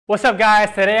What's up,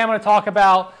 guys? Today I'm going to talk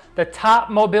about the top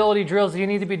mobility drills you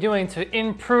need to be doing to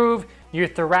improve your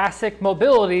thoracic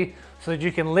mobility so that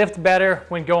you can lift better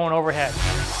when going overhead.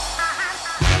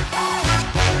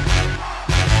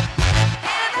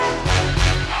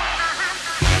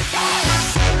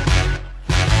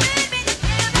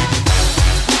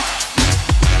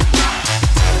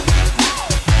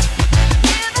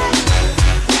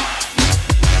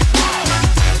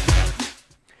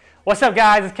 What's up,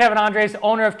 guys? It's Kevin Andres,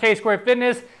 owner of K-Squared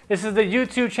Fitness. This is the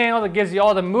YouTube channel that gives you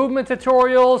all the movement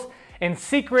tutorials and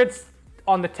secrets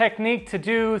on the technique to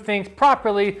do things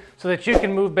properly so that you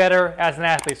can move better as an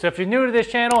athlete. So if you're new to this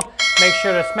channel, make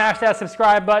sure to smash that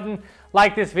subscribe button,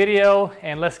 like this video,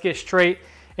 and let's get straight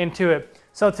into it.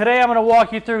 So today I'm going to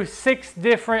walk you through 6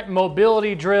 different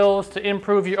mobility drills to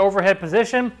improve your overhead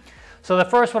position. So the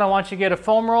first one, I want you to get a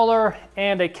foam roller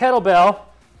and a kettlebell.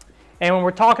 And when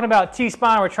we're talking about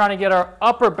T-spine, we're trying to get our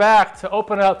upper back to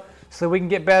open up so we can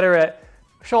get better at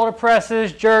shoulder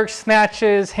presses, jerks,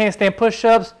 snatches, handstand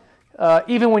push-ups.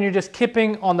 Even when you're just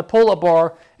kipping on the pull-up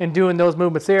bar and doing those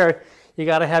movements there, you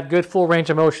got to have good full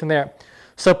range of motion there.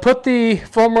 So put the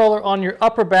foam roller on your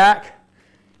upper back.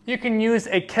 You can use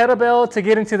a kettlebell to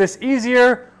get into this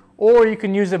easier, or you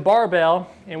can use a barbell.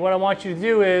 And what I want you to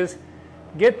do is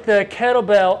get the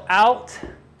kettlebell out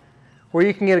where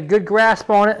you can get a good grasp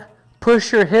on it.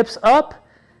 Push your hips up,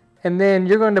 and then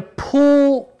you're going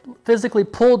to physically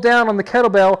pull down on the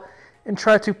kettlebell and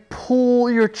try to pull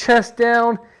your chest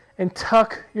down and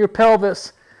tuck your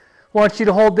pelvis. I want you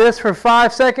to hold this for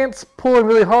 5 seconds, pulling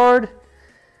really hard.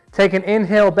 Take an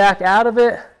inhale back out of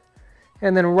it,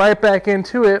 and then right back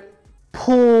into it.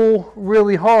 Pull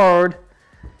really hard,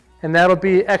 and that'll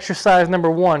be exercise number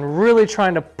 1. Really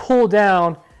trying to pull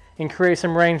down and create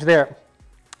some range there.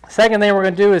 Second thing we're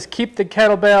going to do is keep the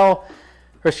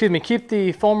keep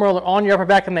the foam roller on your upper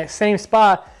back in that same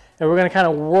spot, and we're going to kind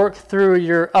of work through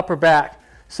your upper back.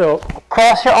 So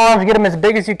cross your arms, get them as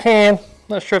big as you can.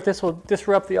 Not sure if this will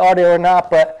disrupt the audio or not,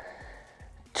 but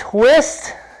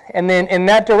twist, and then in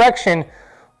that direction,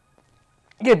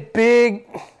 get big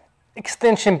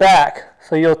extension back.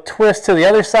 So you'll twist to the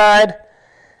other side,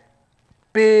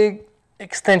 big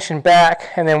extension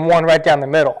back, and then one right down the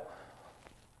middle.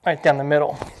 Right down the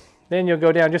middle. Then you'll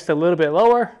go down just a little bit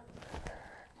lower.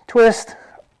 Twist,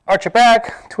 arch your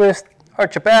back, twist,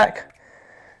 arch your back.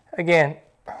 Again,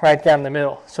 right down the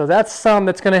middle. So that's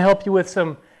that's going to help you with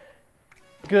some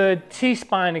good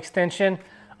T-spine extension.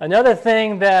 Another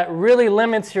thing that really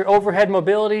limits your overhead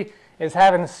mobility is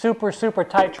having super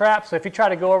tight traps. So if you try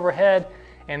to go overhead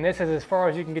and this is as far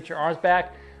as you can get your arms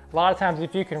back, a lot of times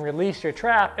if you can release your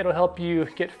trap, it'll help you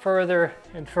get further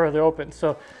and further open.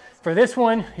 So for this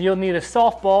one, you'll need a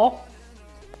softball,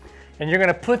 and you're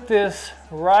going to put this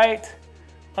right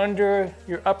under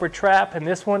your upper trap, and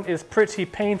this one is pretty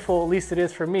painful, at least it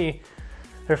is for me.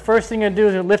 The first thing you're going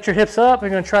to do is lift your hips up. You're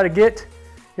going to try to get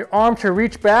your arm to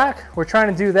reach back. We're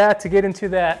trying to do that to get into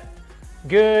that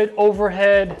good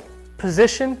overhead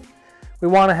position. We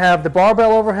want to have the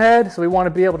barbell overhead, so we want to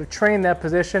be able to train that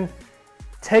position.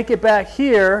 Take it back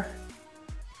here,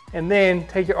 and then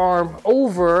take your arm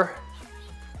over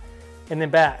and then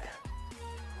back.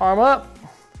 Arm up,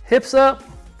 hips down,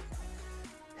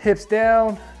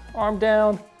 arm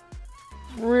down.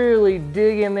 Really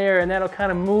dig in there, and that'll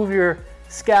kind of move your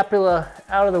scapula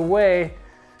out of the way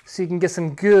so you can get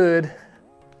some good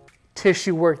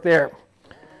tissue work there.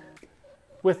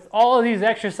 With all of these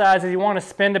exercises, you want to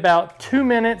spend about 2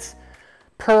 minutes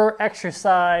per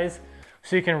exercise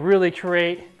so you can really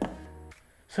create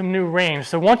some new range.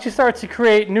 So once you start to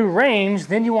create new range,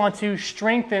 then you want to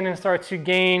strengthen and start to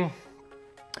gain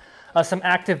some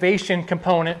activation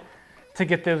component to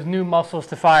get those new muscles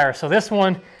to fire. So this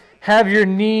one, have your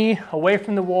knee away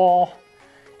from the wall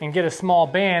and get a small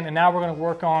band. And now we're going to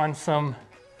work on some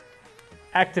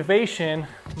activation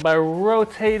by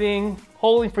rotating,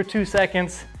 holding for 2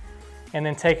 seconds, and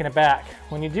then taking it back.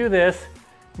 When you do this,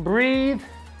 breathe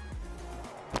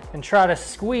and try to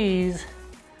squeeze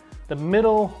the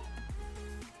middle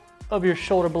of your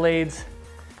shoulder blades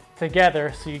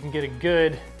together so you can get a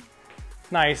good,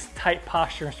 nice, tight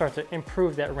posture and start to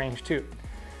improve that range too.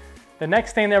 The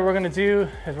next thing that we're going to do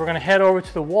is we're going to head over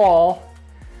to the wall,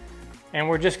 and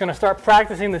we're just going to start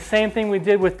practicing the same thing we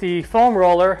did with the foam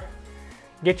roller.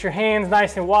 Get your hands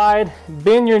nice and wide,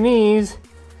 bend your knees,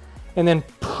 and then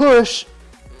push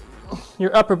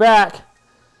your upper back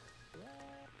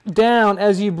down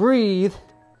as you breathe,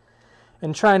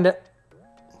 and trying to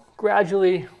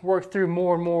gradually work through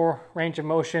more and more range of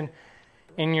motion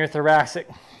in your thoracic.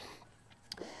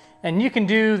 And you can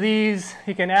do these,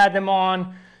 you can add them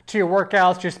on to your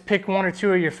workouts. Just pick one or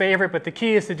two of your favorite, but the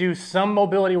key is to do some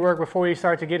mobility work before you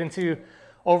start to get into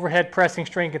overhead pressing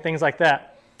strength and things like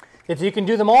that. If you can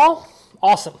do them all,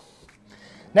 awesome.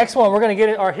 Next one, we're gonna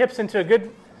get our hips into a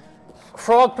good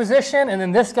frog position, and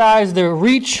then this guy is the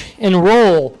reach and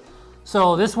roll.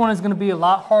 So this one is gonna be a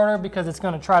lot harder because it's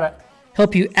gonna try to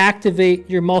help you activate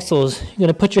your muscles. You're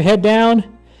gonna put your head down,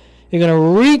 you're gonna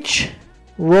reach,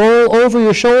 roll over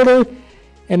your shoulder,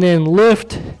 and then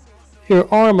lift your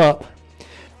arm up.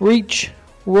 Reach,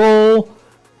 roll,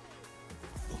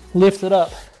 lift it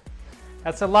up.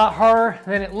 That's a lot harder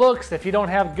than it looks if you don't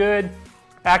have good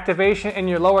activation in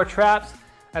your lower traps.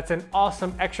 That's an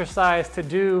awesome exercise to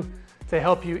do to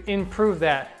help you improve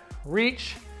that.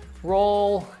 Reach,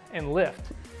 roll, and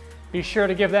lift. Be sure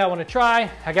to give that one a try.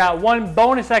 I got one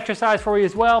bonus exercise for you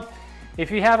as well.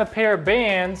 If you have a pair of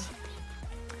bands,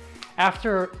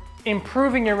 after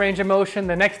improving your range of motion,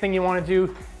 the next thing you want to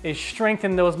do is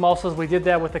strengthen those muscles. We did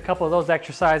that with a couple of those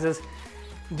exercises.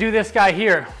 Do this guy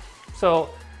here. So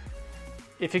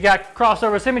if you got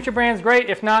crossover symmetry bands, great.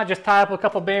 If not, just tie up a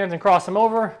couple bands and cross them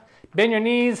over. Bend your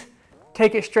knees,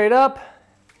 take it straight up,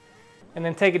 and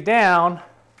then take it down.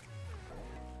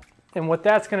 And what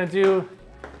that's gonna do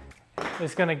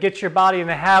is gonna get your body in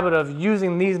the habit of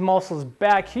using these muscles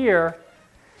back here.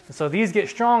 And so these get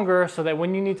stronger so that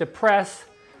when you need to press,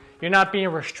 you're not being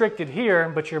restricted here,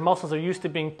 but your muscles are used to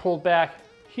being pulled back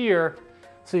here,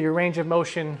 so your range of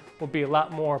motion will be a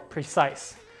lot more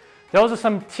precise. Those are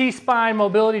some T-spine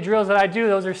mobility drills that I do.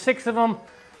 Those are 6 of them,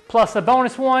 plus a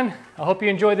bonus one. I hope you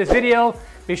enjoyed this video.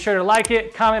 Be sure to like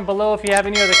it, comment below if you have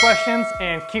any other questions,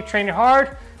 and keep training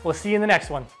hard. We'll see you in the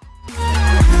next one.